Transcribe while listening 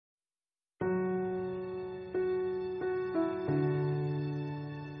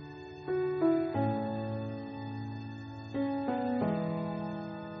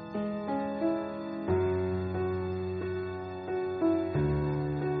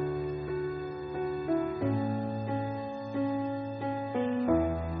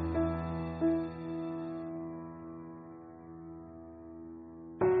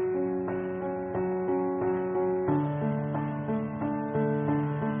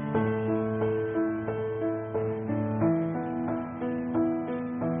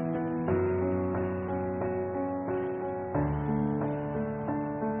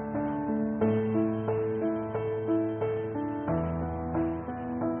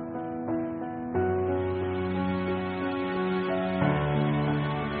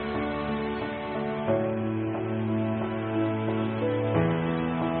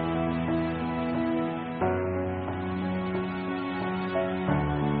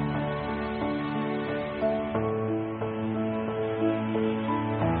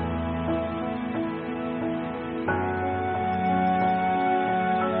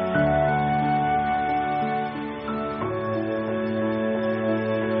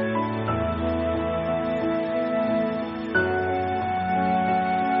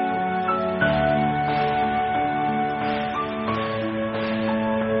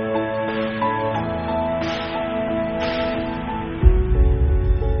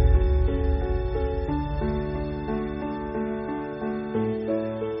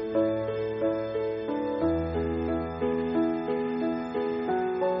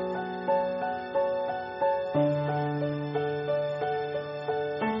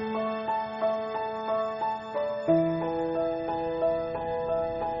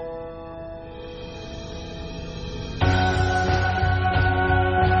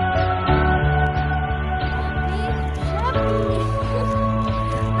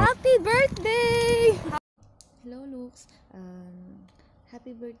Talks.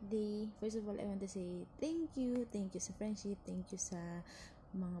 Happy birthday. First of all, I want to say thank you. Thank you sa friendship. Thank you sa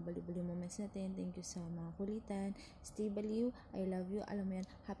mga baliw-baliw moments natin. Thank you sa mga kulitan. Stay baliw. I love you. Alam mo yan.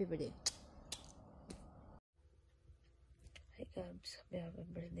 Happy birthday. Hi, Cubs. Happy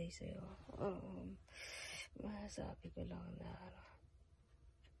birthday sa'yo. Masasabi ko lang na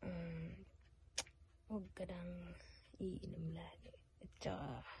huwag ka nang iinom lagi. At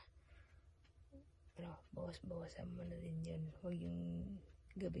saka bawas-bawasan mo na din yun. Huwag yung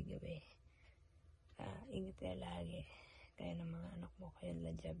gabi-gabi. Ingat ka lagi. Kaya ng mga anak mo, kaya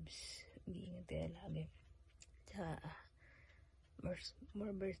la jobs. Ingat ka lagi. Tsaka,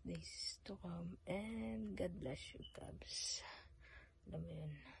 more birthdays to come. And God bless you, Cubs. Alam mo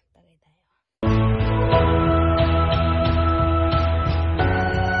yun. Tagay tayo.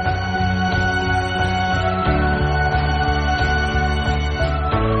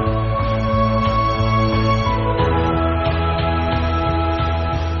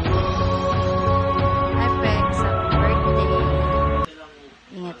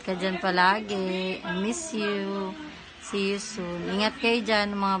 Ka dyan palagi. I miss you. See you soon. Ingat kayo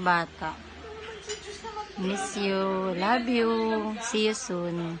dyan mga bata. Miss you. Love you. See you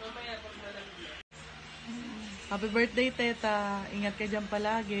soon. Happy birthday, Teta. Ingat kayo dyan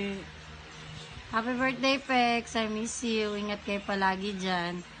palagi. Happy birthday, Pex. I miss you. Ingat kayo palagi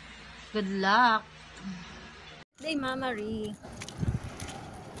dyan. Good luck. Hey, MaMaRie.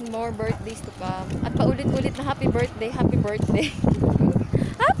 More birthdays to come. At paulit-ulit na happy birthday, happy birthday.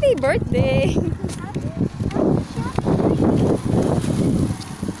 Happy birthday!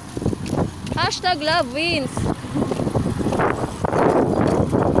 Hashtag love wins!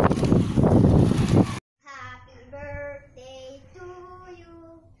 Happy birthday to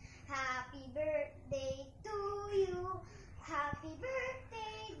you. Happy birthday to you. Happy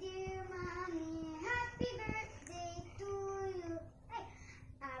birthday, dear mommy. Happy birthday to you. Hey.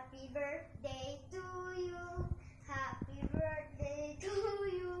 Happy birthday to you. Happy birthday to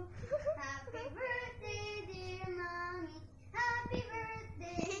you. Happy birthday, dear mommy. Happy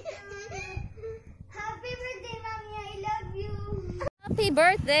birthday to you. Happy birthday, mommy. I love you. Happy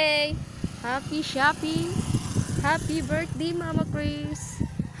birthday! Happy Shopping! Happy birthday, Mama Chris!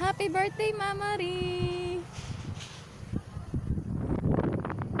 Happy birthday, MaMaRie!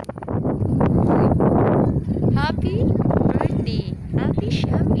 Happy birthday! Happy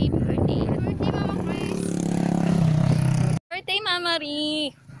Shopping birthday! Happy birthday, Mama Chris! Birthday,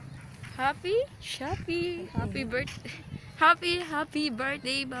 MaMaRie! Happy Shopping! Happy birthday! Happy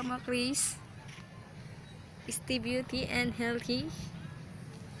birthday, Mama Chris! Stay beauty and healthy.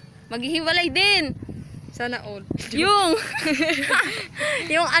 Maghihiwalay din. Sana all. Yung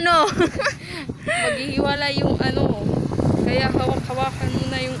yung ano. Maghihiwalay yung ano. Kaya hawak-hawakan mo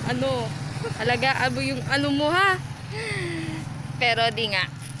na yung ano. Alagaan mo yung ano mo, ha. Pero di nga.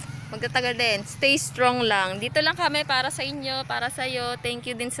 Magtatagal din. Stay strong lang. Dito lang kami para sa inyo, para sa iyo.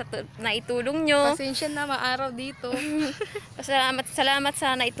 Thank you din sa naitulong nyo. Pasensya na, maaraw dito. Salamat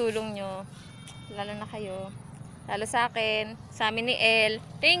sa naitulong nyo. Lalo na kayo. Lalo sa akin. Sa amin ni El.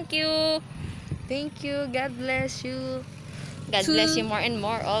 Thank you. Thank you. God bless you. God bless you more and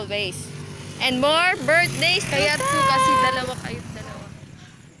more always. And more birthdays. Kaya po kasi dalawa kayo.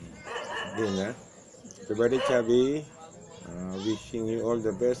 Yun na. Happy birthday, Chubii. Wishing you all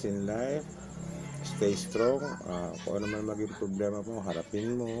the best in life. Stay strong. Kung ano man maging problema mo,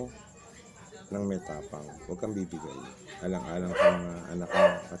 harapin mo ng may tapang. Huwag kang bibigay. Alang-alang sa mga anak mo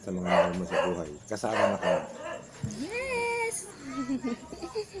at sa mga mahal mo sa buhay. Kasama na ka. Yes!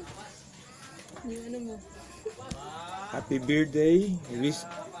 Yung ano mo. Happy birthday. Wish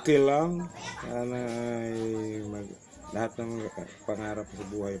ka lang. Sana lahat ng pangarap sa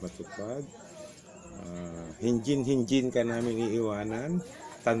buhay matupad. Hinjin ka namin iiwanan.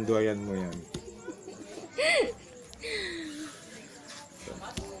 Tanduayan mo yan.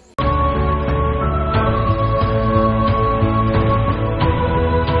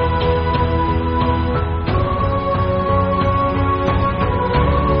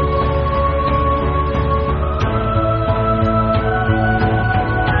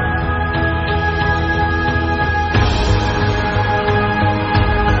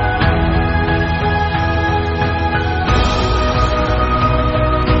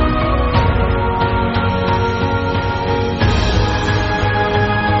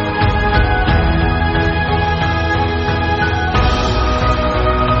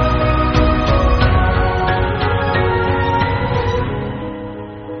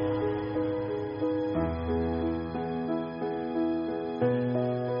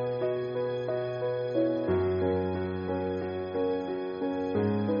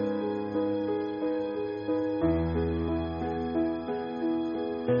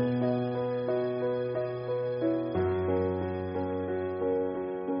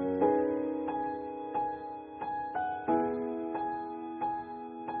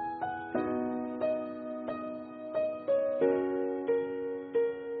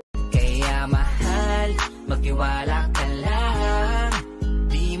 magtiwala ka lang.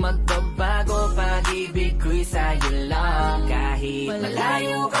 Di magbabago, pag-ibig ko'y sa'yo lang. Kahit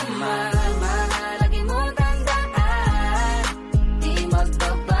malayo ka man, mahalagin mo tandaan. Di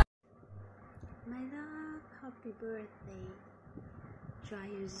magbabago. My love, happy birthday.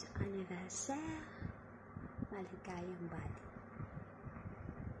 Joyous anniversaire. Maligayang bati.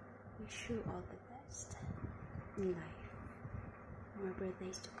 Wish you all the best in life. More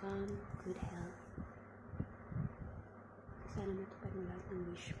birthdays to come, good health. Sana matupad mo lahat ng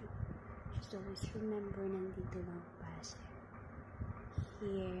wish mo. Just always remember, nandito lang para sa'yo.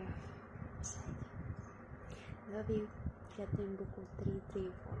 Here, beside you. Love you. Jetem buko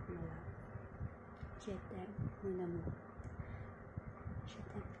 334, my love. Jetem, mon amour.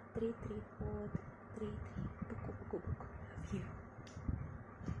 Jetem 334, 33, buko. Love you.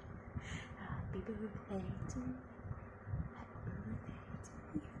 Happy birthday to you. Happy birthday to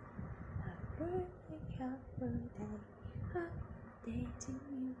you. Happy birthday, happy birthday. Happy birthday to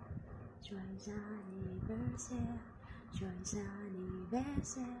you. Joyeux anniversaire. Joyeux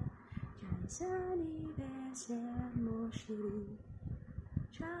anniversaire. Joyeux anniversaire, mon chéri.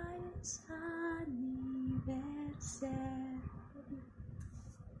 Joyeux anniversaire.